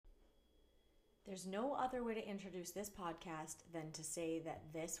There's no other way to introduce this podcast than to say that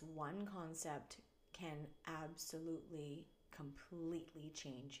this one concept can absolutely, completely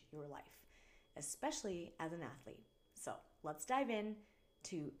change your life, especially as an athlete. So let's dive in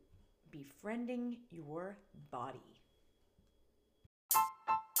to befriending your body.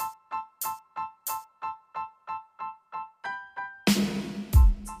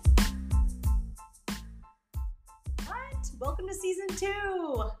 Welcome to season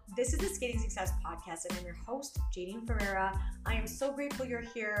 2. This is the Skating Success Podcast, and I'm your host, Jadine Ferreira. I am so grateful you're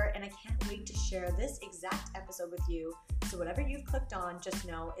here, and I can't wait to share this exact episode with you. So whatever you've clicked on, just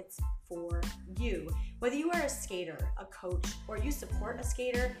know it's for you. Whether you are a skater, a coach, or you support a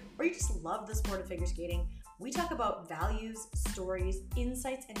skater, or you just love the sport of figure skating, we talk about values, stories,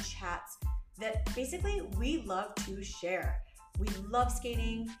 insights, and chats that basically we love to share. We love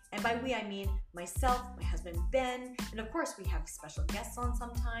skating, and by we I mean myself, my husband Ben, and of course we have special guests on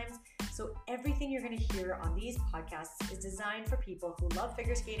sometimes. So everything you're going to hear on these podcasts is designed for people who love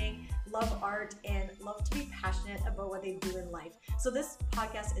figure skating, love art, and love to be passionate about what they do in life. So this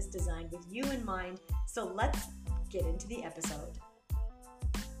podcast is designed with you in mind. So let's get into the episode.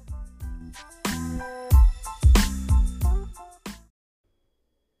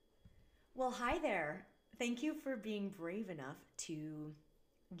 Well, hi there. Thank you for being brave enough to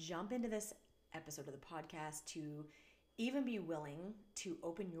jump into this episode of the podcast, to even be willing to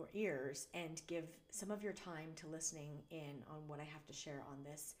open your ears and give some of your time to listening in on what I have to share on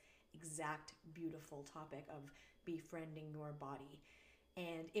this exact beautiful topic of befriending your body.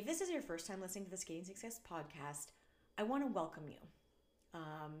 And if this is your first time listening to the Skating Success Podcast, I want to welcome you.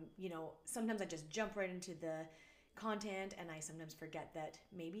 Sometimes I just jump right into the content, and I sometimes forget that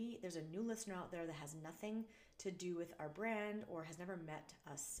maybe there's a new listener out there that has nothing to do with our brand or has never met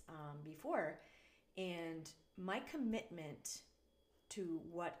us before. And my commitment to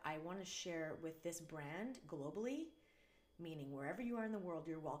what I want to share with this brand globally, meaning wherever you are in the world,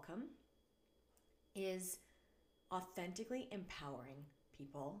 you're welcome, is authentically empowering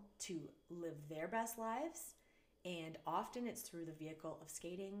people to live their best lives. And often it's through the vehicle of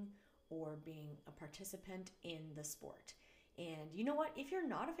skating or being a participant in the sport. And you know what? If you're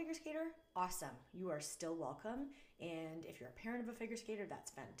not a figure skater, awesome. You are still welcome. And if you're a parent of a figure skater,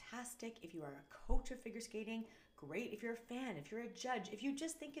 that's fantastic. If you are a coach of figure skating, great. If you're a fan, if you're a judge, if you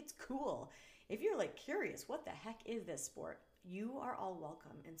just think it's cool, if you're curious, what the heck is this sport? You are all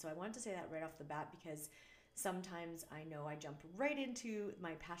welcome. And so I wanted to say that right off the bat because sometimes I know I jump right into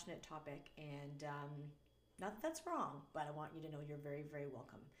my passionate topic, and not that that's wrong, but I want you to know you're very, very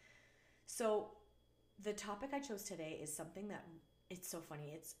welcome. So the topic I chose today is something that it's so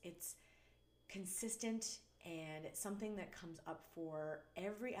funny. It's consistent, and it's something that comes up for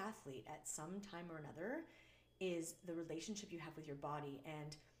every athlete at some time or another, is the relationship you have with your body.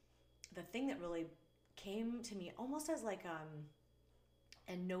 And the thing that really came to me almost as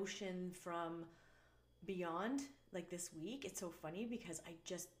a notion from beyond this week. It's so funny because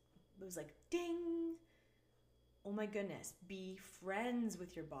it was ding, oh my goodness, be friends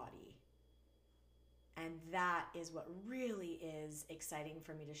with your body. And that is what really is exciting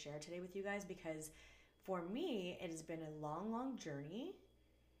for me to share today with you guys, because for me, it has been a long, long journey.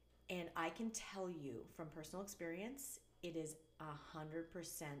 And I can tell you from personal experience, it is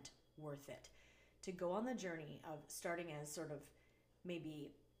 100% worth it to go on the journey of starting as sort of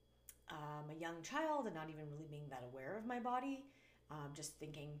maybe a young child and not even really being that aware of my body, just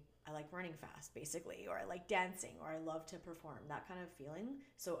thinking I like running fast, basically, or I like dancing, or I love to perform, that kind of feeling.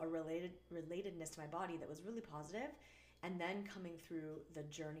 So a relatedness to my body that was really positive. And then coming through the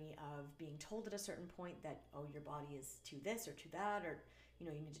journey of being told at a certain point that, oh, your body is to this or to that, or,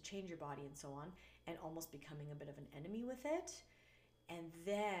 you need to change your body and so on, and almost becoming a bit of an enemy with it. And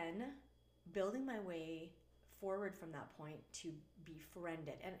then building my way forward from that point to befriend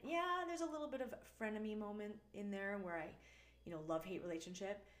it. And yeah, there's a little bit of frenemy moment in there where I, love-hate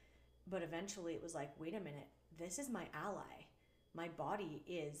relationship. But eventually it was wait a minute, this is my ally. My body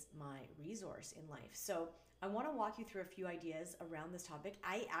is my resource in life. So I want to walk you through a few ideas around this topic.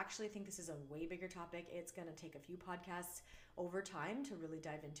 I actually think this is a way bigger topic. It's going to take a few podcasts over time to really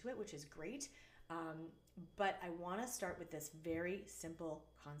dive into it, which is great. But I want to start with this very simple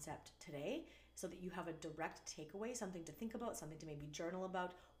concept today so that you have a direct takeaway, something to think about, something to maybe journal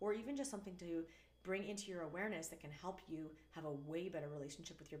about, or even just something to bring into your awareness that can help you have a way better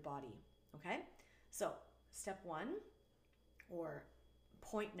relationship with your body. Okay? So step 1, or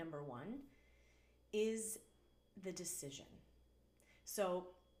point number 1, is the decision. So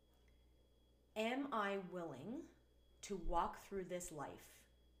am I willing to walk through this life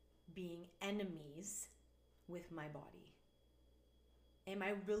being enemies with my body? Am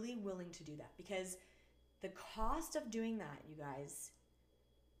I really willing to do that? Because the cost of doing that, you guys,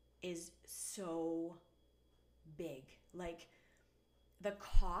 is so big. Like, the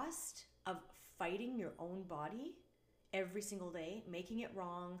cost of fighting your own body every single day, making it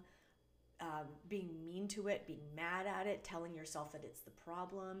wrong, being mean to it, being mad at it, telling yourself that it's the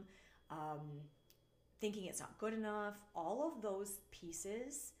problem, thinking it's not good enough, all of those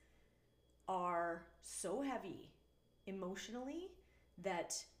pieces are so heavy emotionally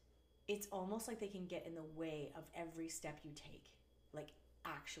that it's almost like they can get in the way of every step you take, like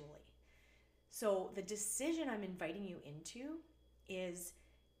actually. So the decision I'm inviting you into is,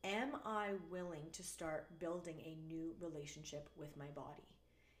 am I willing to start building a new relationship with my body?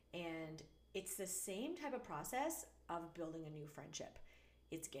 And it's the same type of process of building a new friendship.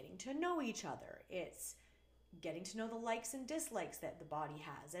 It's getting to know each other. It's getting to know the likes and dislikes that the body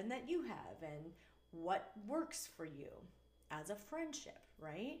has and that you have, and what works for you as a friendship,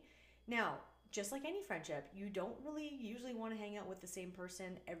 right? Now, just like any friendship, you don't really usually want to hang out with the same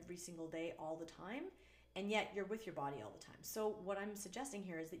person every single day all the time, and yet you're with your body all the time. So what I'm suggesting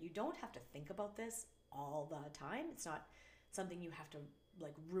here is that you don't have to think about this all the time. It's not something you have to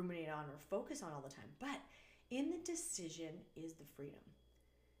like ruminate on or focus on all the time, but in the decision is the freedom.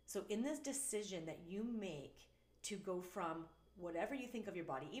 So in this decision that you make to go from whatever you think of your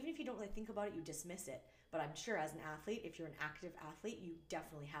body, even if you don't really think about it, you dismiss it. But I'm sure as an athlete, if you're an active athlete, you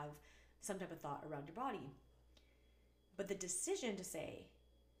definitely have some type of thought around your body. But the decision to say,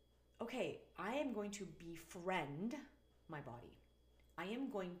 okay, I am going to befriend my body. I am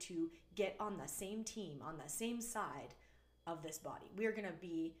going to get on the same team, on the same side of this body. We are going to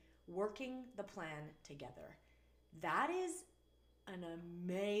be working the plan together. That is an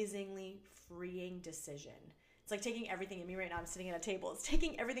amazingly freeing decision. It's like taking everything in me right now. I'm sitting at a table. It's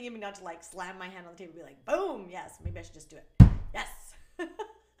taking everything in me not to like slam my hand on the table and be like, boom, yes, maybe I should just do it. Yes.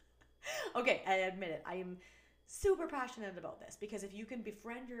 Okay, I admit it. I am super passionate about this, because if you can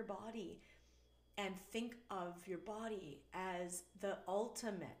befriend your body and think of your body as the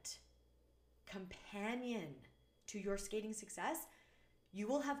ultimate companion to your skating success, you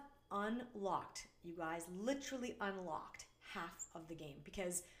will have unlocked, you guys, literally unlocked half of the game.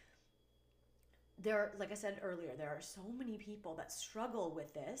 Because there, like I said earlier, there are so many people that struggle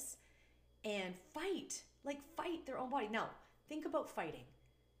with this and fight their own body. Now, think about fighting.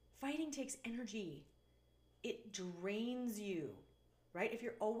 Fighting takes energy. It drains you, right? If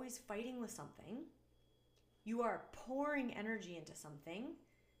you're always fighting with something, you are pouring energy into something,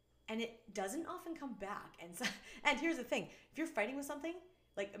 and it doesn't often come back. And so, and here's the thing: if you're fighting with something,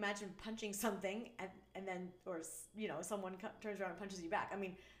 like imagine punching something, and then, or someone turns around and punches you back. I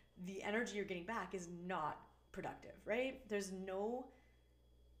mean, the energy you're getting back is not productive, right? There's no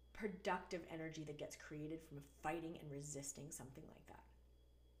productive energy that gets created from fighting and resisting something like that.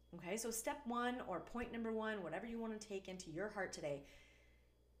 Okay, so step one, or point number one, whatever you want to take into your heart today,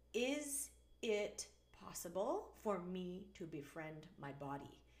 is it possible for me to befriend my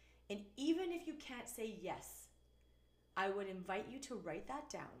body? And even if you can't say yes, I would invite you to write that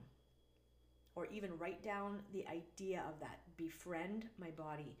down, or even write down the idea of that, befriend my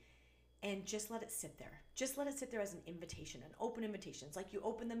body, and just let it sit there. Just let it sit there as an invitation, an open invitation. It's like you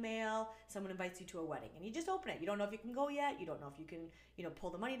open the mail, someone invites you to a wedding, and you just open it. You don't know if you can go yet. You don't know if you can,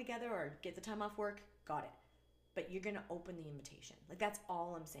 pull the money together or get the time off work. Got it. But you're going to open the invitation. Like, that's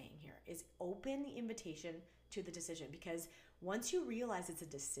all I'm saying here, is open the invitation to the decision. Because once you realize it's a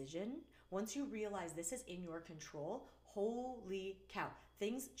decision, once you realize this is in your control, holy cow,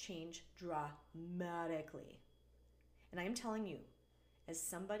 things change dramatically. And I am telling you, as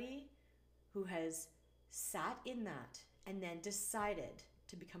somebody who has sat in that and then decided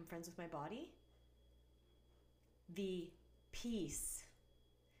to become friends with my body, the peace,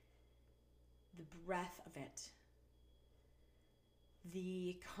 the breath of it,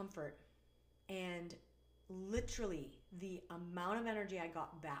 the comfort, and literally the amount of energy I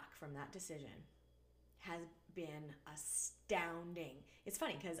got back from that decision has been astounding. It's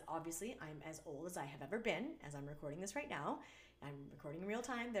funny because obviously I'm as old as I have ever been as I'm recording this right now. I'm recording in real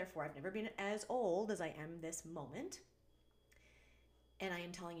time, therefore I've never been as old as I am this moment. And I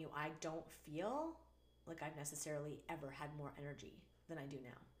am telling you, I don't feel like I've necessarily ever had more energy than I do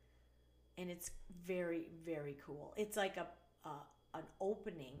now. And it's very, very cool. It's like an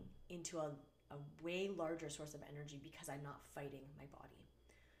opening into a way larger source of energy because I'm not fighting my body.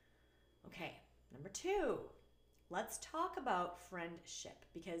 Okay, number 2, let's talk about friendship,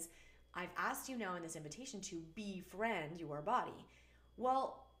 because I've asked you now in this invitation to befriend your body.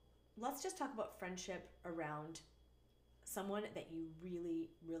 Well, let's just talk about friendship around someone that you really,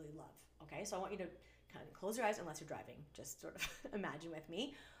 really love. Okay, so I want you to kind of close your eyes unless you're driving. Just sort of imagine with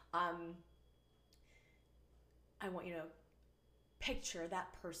me. I want you to picture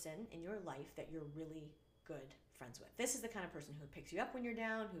that person in your life that you're really good friends with. This is the kind of person who picks you up when you're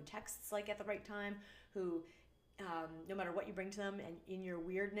down, who texts like at the right time, who no matter what you bring to them and in your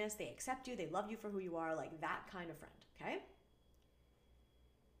weirdness, they accept you, they love you for who you are, like that kind of friend, okay?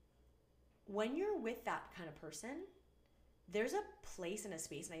 When you're with that kind of person, there's a place and a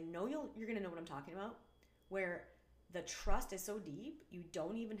space, and I know you're going to know what I'm talking about, where the trust is so deep, you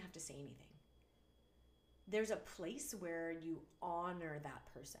don't even have to say anything. There's a place where you honor that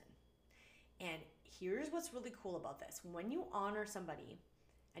person. And here's what's really cool about this. When you honor somebody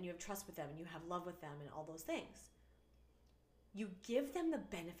and you have trust with them and you have love with them and all those things, you give them the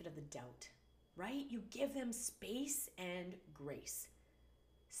benefit of the doubt, right? You give them space and grace.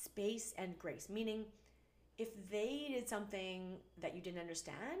 Space and grace, meaning if they did something that you didn't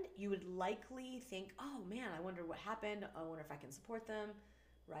understand, you would likely think, oh man, I wonder what happened. I wonder if I can support them,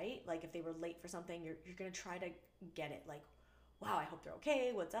 right? Like if they were late for something, you're going to try to get it. Like, wow, I hope they're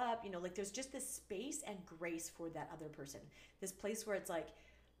okay. What's up? You know, like there's just this space and grace for that other person. This place where it's like,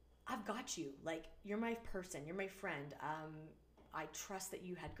 I've got you. Like you're my person. You're my friend. I trust that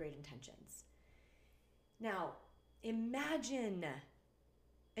you had great intentions. Now, imagine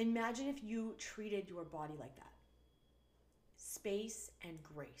if you treated your body like that. Space and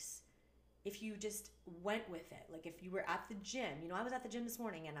grace. If you just went with it. Like if you were at the gym. You know, I was at the gym this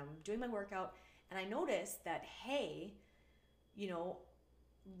morning and I'm doing my workout and I noticed that, hey, you know,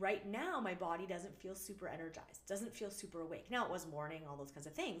 right now my body doesn't feel super energized, doesn't feel super awake. Now it was morning, all those kinds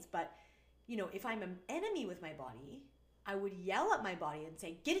of things. But, you know, if I'm an enemy with my body, I would yell at my body and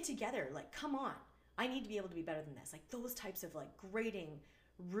say, get it together. Like, come on. I need to be able to be better than this. Like those types of like grating,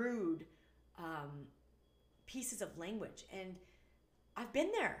 rude pieces of language. And I've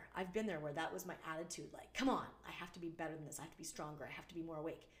been there where that was my attitude. Like, come on, I have to be better than this. I have to be stronger. I have to be more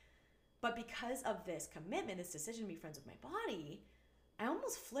awake. But because of this commitment, this decision to be friends with my body, I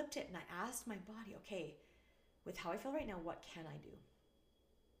almost flipped it and I asked my body, okay, with how I feel right now, what can I do?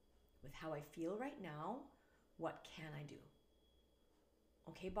 With how I feel right now, what can I do?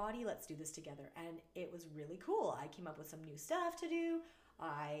 Okay, body, let's do this together. And it was really cool. I came up with some new stuff to do.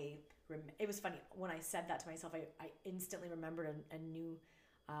 It was funny. When I said that to myself, I instantly remembered an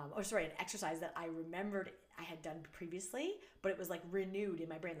exercise that I remembered I had done previously, but it was like renewed in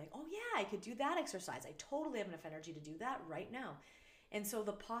my brain. Like, oh yeah, I could do that exercise. I totally have enough energy to do that right now. And so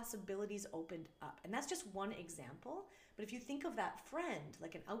the possibilities opened up. And that's just one example. But if you think of that friend,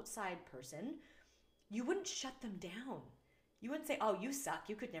 like an outside person, you wouldn't shut them down. You wouldn't say, oh, you suck.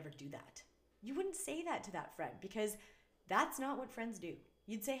 You could never do that. You wouldn't say that to that friend because that's not what friends do.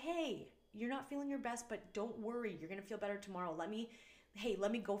 You'd say, hey, you're not feeling your best, but don't worry. You're going to feel better tomorrow. Let me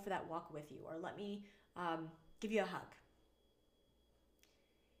go for that walk with you, or let me give you a hug.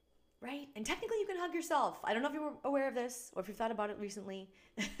 Right? And technically you can hug yourself. I don't know if you were aware of this or if you've thought about it recently,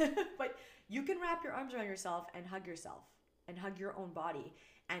 but you can wrap your arms around yourself and hug your own body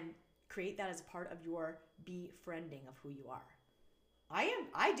and create that as a part of your befriending of who you are.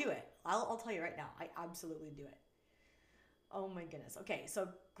 I do it. I'll tell you right now. I absolutely do it. Oh my goodness. Okay, so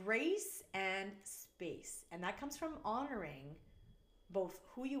grace and space. And that comes from honoring both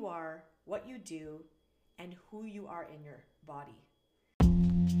who you are, what you do, and who you are in your body.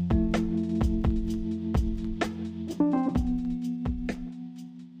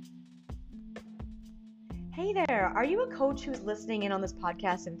 Hey there. Are you a coach who's listening in on this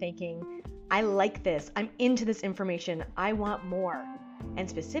podcast and thinking, I like this. I'm into this information. I want more. And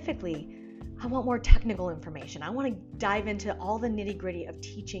specifically, I want more technical information. I want to dive into all the nitty-gritty of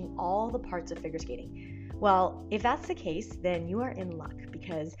teaching all the parts of figure skating. Well, if that's the case, then you are in luck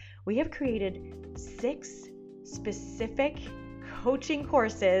because we have created 6 specific coaching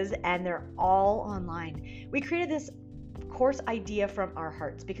courses and they're all online. We created this course idea from our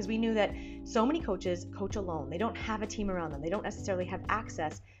hearts because we knew that so many coaches coach alone. They don't have a team around them. They don't necessarily have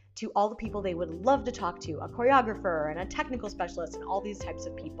access to all the people they would love to talk to, a choreographer and a technical specialist and all these types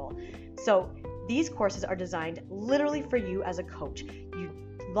of people. So these courses are designed literally for you as a coach. You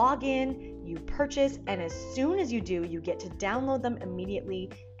log in, you purchase, and as soon as you do, you get to download them immediately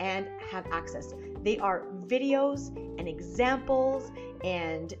and have access. They are videos and examples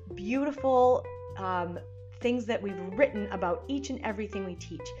and beautiful things that we've written about each and everything we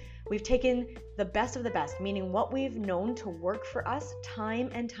teach. We've taken the best of the best, meaning what we've known to work for us time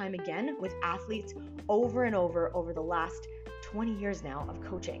and time again with athletes over and over the last 20 years now of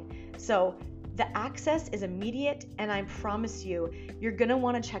coaching. So The access is immediate, and I promise you, you're going to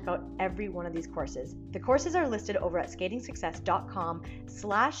want to check out every one of these courses. The courses are listed over at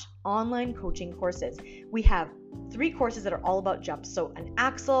skatingsuccess.com/online coaching courses. We have 3 courses that are all about jumps. So an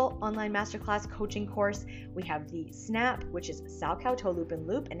Axel online masterclass coaching course. We have the Snap, which is Salchow, toe loop, and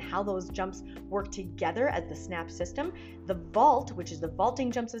loop, and how those jumps work together as the Snap system. The Vault, which is the vaulting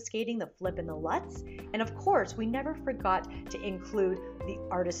jumps of skating, the flip and the Lutz. And of course, we never forgot to include the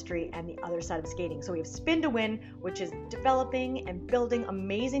artistry and the other side of skating. So we have Spin to Win, which is developing and building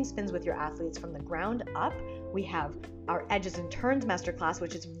amazing spins with your athletes from the ground up. We have our Edges and Turns masterclass,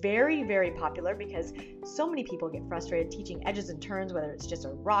 which is very, very popular because so many people get frustrated teaching edges and turns, whether it's just a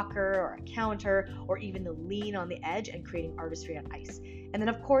rocker or a counter or even the lean on the edge and creating artistry on ice. And then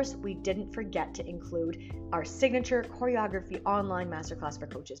of course, we didn't forget to include our signature choreography online masterclass for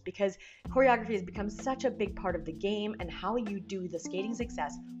coaches, because choreography has become such a big part of the game and how you do the skating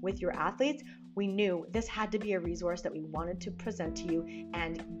success with your athletes. We knew this had to be a resource that we wanted to present to you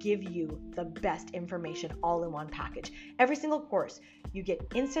and give you the best information all in one package. Every single course, you get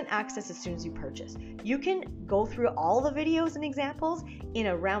instant access as soon as you purchase. You can go through all the videos and examples in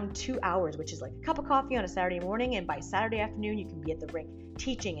around 2 hours, which is like a cup of coffee on a Saturday morning, and by Saturday afternoon, you can be at the rink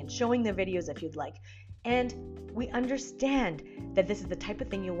teaching and showing the videos if you'd like. And we understand that this is the type of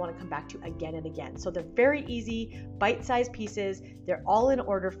thing you'll want to come back to again and again. So they're very easy, bite-sized pieces. They're all in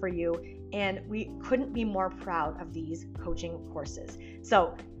order for you. And we couldn't be more proud of these coaching courses.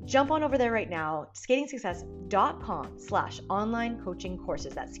 So jump on over there right now, skatingsuccess.com/online coaching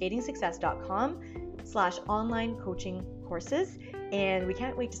courses. That's skatingsuccess.com/online coaching courses. And we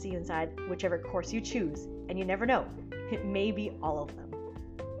can't wait to see you inside whichever course you choose. And you never know, it may be all of them.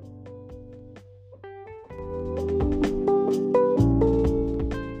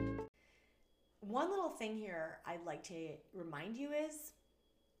 One little thing here I'd like to remind you is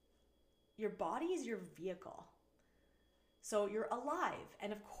your body is your vehicle. So you're alive,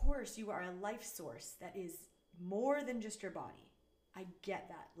 and of course you are a life source that is more than just your body. I get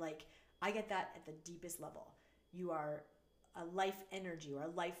that. Like, I get that at the deepest level. You are a life energy or a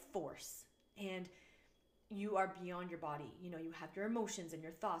life force, and you are beyond your body. You know, you have your emotions and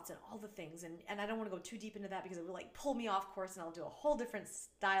your thoughts and all the things. And I don't want to go too deep into that because it will like pull me off course, and I'll do a whole different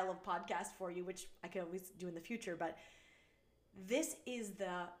style of podcast for you, which I could always do in the future. But this is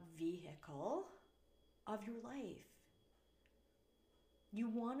the vehicle of your life. You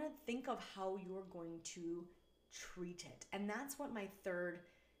want to think of how you're going to treat it. And that's what my third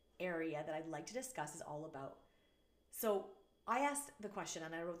area that I'd like to discuss is all about. So I asked the question,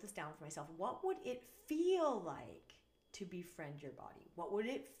 and I wrote this down for myself. What would it feel like to befriend your body? What would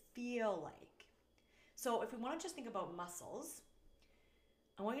it feel like? So if we want to just think about muscles,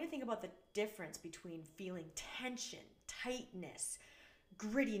 I want you to think about the difference between feeling tension, tightness,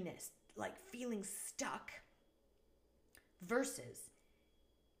 grittiness, like feeling stuck, versus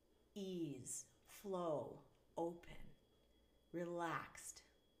ease, flow, open, relaxed,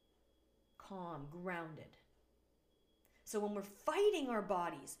 calm, grounded. So when we're fighting our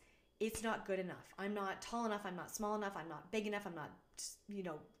bodies, it's not good enough. I'm not tall enough. I'm not small enough. I'm not big enough. I'm not,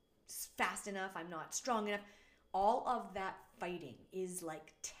 fast enough. I'm not strong enough. All of that fighting is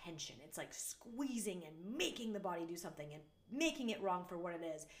like tension. It's like squeezing and making the body do something and making it wrong for what it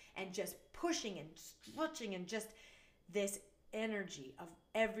is, and just pushing and stretching, and just this energy of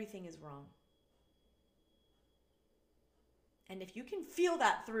everything is wrong. And if you can feel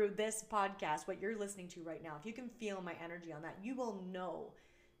that through this podcast, what you're listening to right now, if you can feel my energy on that, you will know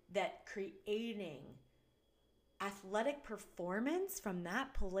that creating athletic performance from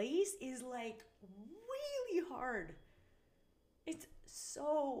that place is like really hard. It's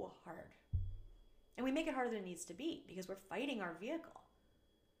so hard. And we make it harder than it needs to be because we're fighting our vehicle,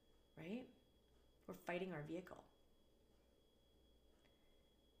 right? We're fighting our vehicle.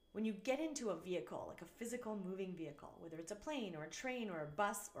 When you get into a vehicle, like a physical moving vehicle, whether it's a plane or a train or a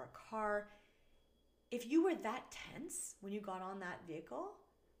bus or a car, if you were that tense when you got on that vehicle,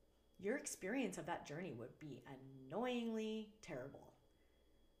 your experience of that journey would be annoyingly terrible,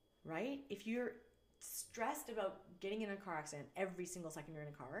 right? If you're stressed about getting in a car accident every single second you're in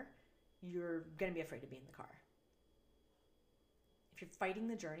a car, you're going to be afraid to be in the car. If you're fighting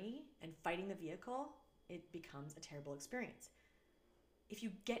the journey and fighting the vehicle, it becomes a terrible experience. If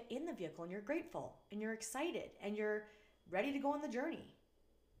you get in the vehicle and you're grateful and you're excited and you're ready to go on the journey,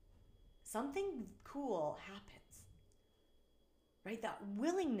 something cool happens, right? That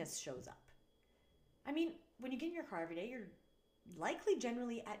willingness shows up. I mean, when you get in your car every day, you're likely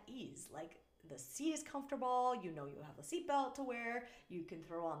generally at ease. Like, the seat is comfortable, you know you have a seatbelt to wear, you can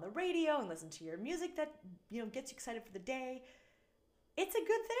throw on the radio and listen to your music that, gets you excited for the day. It's a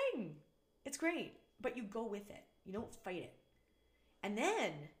good thing. It's great, but you go with it. You don't fight it. And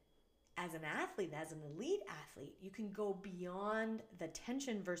then as an athlete, as an elite athlete, you can go beyond the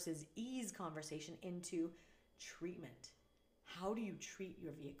tension versus ease conversation into treatment. How do you treat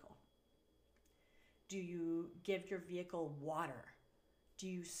your vehicle? Do you give your vehicle water? Do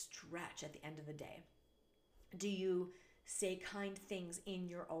you stretch at the end of the day? Do you say kind things in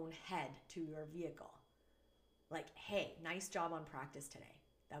your own head to your vehicle? Like, hey, nice job on practice today.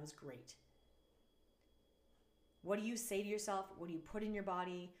 That was great. What do you say to yourself? What do you put in your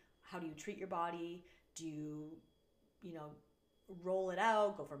body? How do you treat your body? Do you, roll it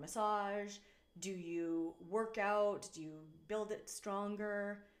out, go for a massage? Do you work out? Do you build it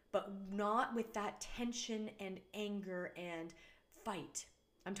stronger? But not with that tension and anger and fight.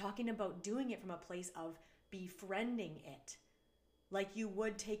 I'm talking about doing it from a place of befriending it, like you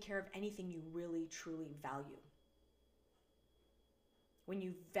would take care of anything you really, truly value. When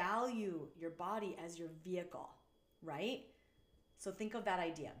you value your body as your vehicle, right? So think of that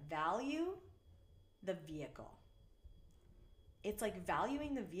idea. Value the vehicle. It's like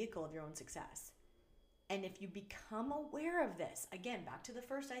valuing the vehicle of your own success. And if you become aware of this, again, back to the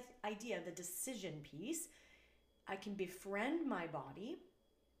first idea, the decision piece, I can befriend my body.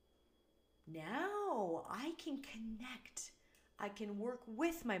 Now I can connect. I can work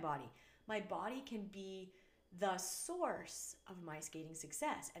with my body. My body can be the source of my skating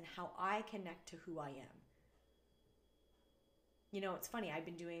success and how I connect to who I am. It's funny. I've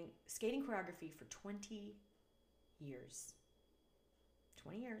been doing skating choreography for 20 years.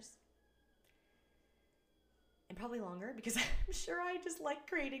 20 years. And probably longer, because I'm sure I just like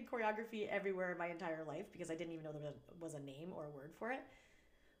creating choreography everywhere my entire life because I didn't even know there was a name or a word for it.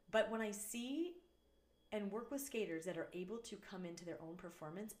 But when I see and work with skaters that are able to come into their own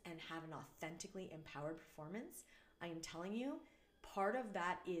performance and have an authentically empowered performance, I am telling you, part of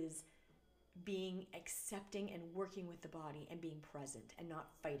that is being accepting and working with the body and being present and not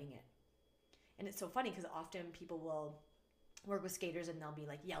fighting it. And it's so funny because often people will work with skaters and they'll be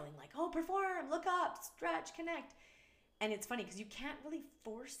like yelling like, oh, perform, look up, stretch, connect. And it's funny because you can't really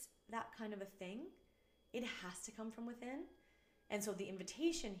force that kind of a thing. It has to come from within. And so the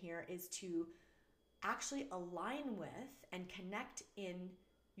invitation here is to actually align with and connect in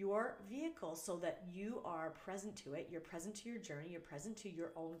your vehicle so that you are present to it, you're present to your journey, you're present to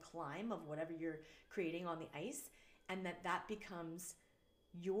your own climb of whatever you're creating on the ice, and that becomes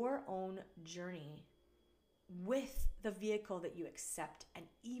your own journey with the vehicle that you accept and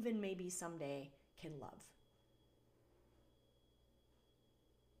even maybe someday can love.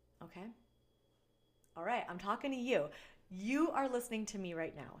 Okay? All right, I'm talking to you. You are listening to me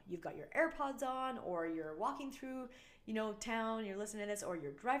right now. You've got your AirPods on, or you're walking through, town, you're listening to this, or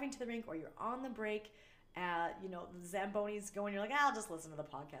you're driving to the rink, or you're on the break, Zamboni's going, you're like, I'll just listen to the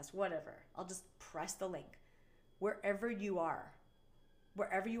podcast, whatever. I'll just press the link. Wherever you are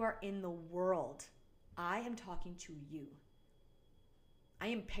in the world, I am talking to you. I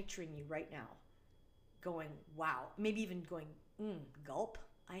am picturing you right now going, wow, maybe even going, gulp.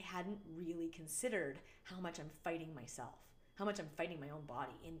 I hadn't really considered how much I'm fighting myself, how much I'm fighting my own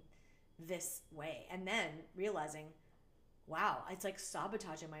body in this way. And then realizing, wow, it's like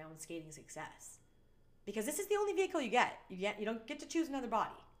sabotaging my own skating success. Because this is the only vehicle you get. You don't get to choose another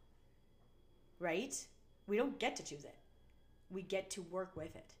body, right? We don't get to choose it. We get to work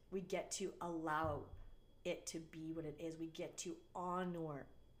with it. We get to allow it to be what it is. We get to honor.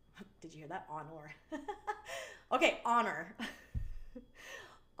 Did you hear that? Honor. Okay, honor.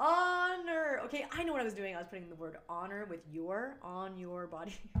 Honor. Okay, I know what I was doing. I was putting the word honor with on your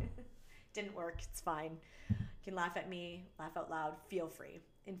body. Didn't work. It's fine. You can laugh at me, laugh out loud, feel free.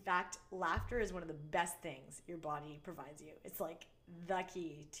 In fact, laughter is one of the best things your body provides you. It's like the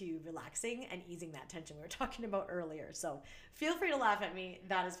key to relaxing and easing that tension we were talking about earlier. So feel free to laugh at me.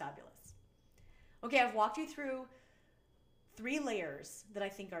 That is fabulous. Okay, I've walked you through 3 layers that I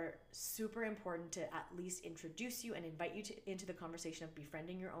think are super important to at least introduce you and invite you into the conversation of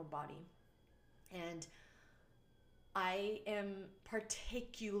befriending your own body. And I am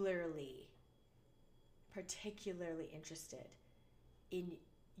particularly interested in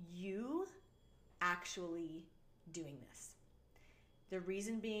you actually doing this. The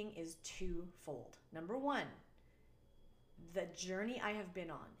reason being is twofold. Number 1, the journey I have been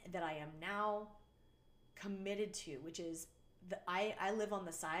on that I am now committed to, which is I live on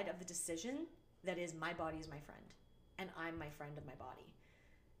the side of the decision that is my body is my friend and I'm my friend of my body.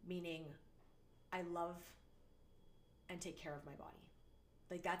 Meaning I love and take care of my body.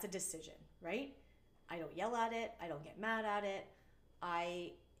 Like that's a decision, right? I don't yell at it. I don't get mad at it.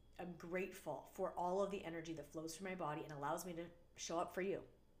 I am grateful for all of the energy that flows through my body and allows me to show up for you.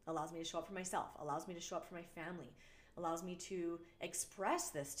 allows me to show up for myself, allows me to show up for my family, allows me to express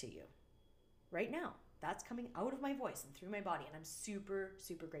this to you right now. That's coming out of my voice and through my body, and I'm super,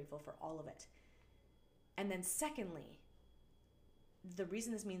 super grateful for all of it. And then secondly, the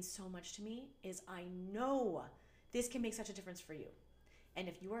reason this means so much to me is I know this can make such a difference for you. And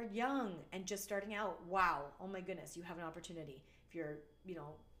if you are young and just starting out, wow, oh my goodness, you have an opportunity. If you're,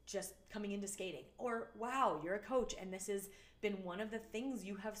 just coming into skating, or wow, you're a coach and this has been one of the things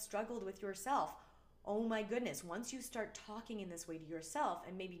you have struggled with yourself. Oh my goodness, once you start talking in this way to yourself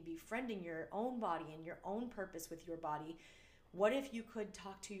and maybe befriending your own body and your own purpose with your body, what if you could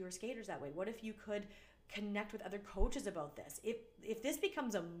talk to your skaters that way? What if you could connect with other coaches about this? If this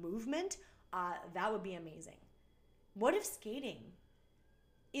becomes a movement, that would be amazing. What if skating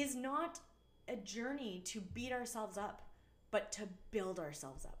is not a journey to beat ourselves up, but to build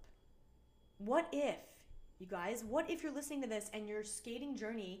ourselves up? What if, you guys, what if you're listening to this and your skating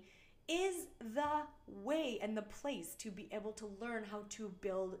journey is the way and the place to be able to learn how to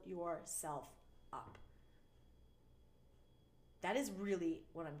build yourself up? That is really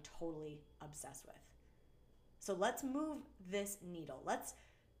what I'm totally obsessed with. So let's move this needle. Let's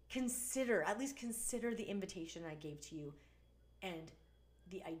at least consider the invitation I gave to you and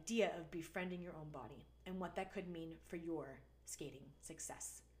the idea of befriending your own body and what that could mean for your skating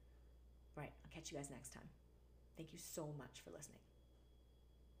success. All right, I'll catch you guys next time. Thank you so much for listening.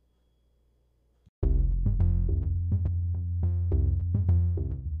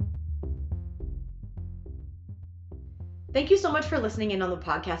 Thank you so much for listening in on the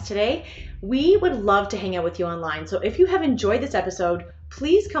podcast today. We would love to hang out with you online. So if you have enjoyed this episode,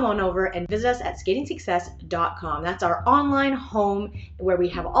 please come on over and visit us at skatingsuccess.com. That's our online home where we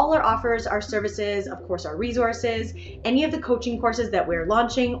have all our offers, our services, of course, our resources, any of the coaching courses that we're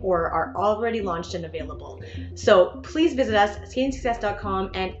launching or are already launched and available. So please visit us at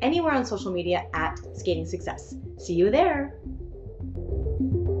skatingsuccess.com and anywhere on social media at Skating Success. See you there.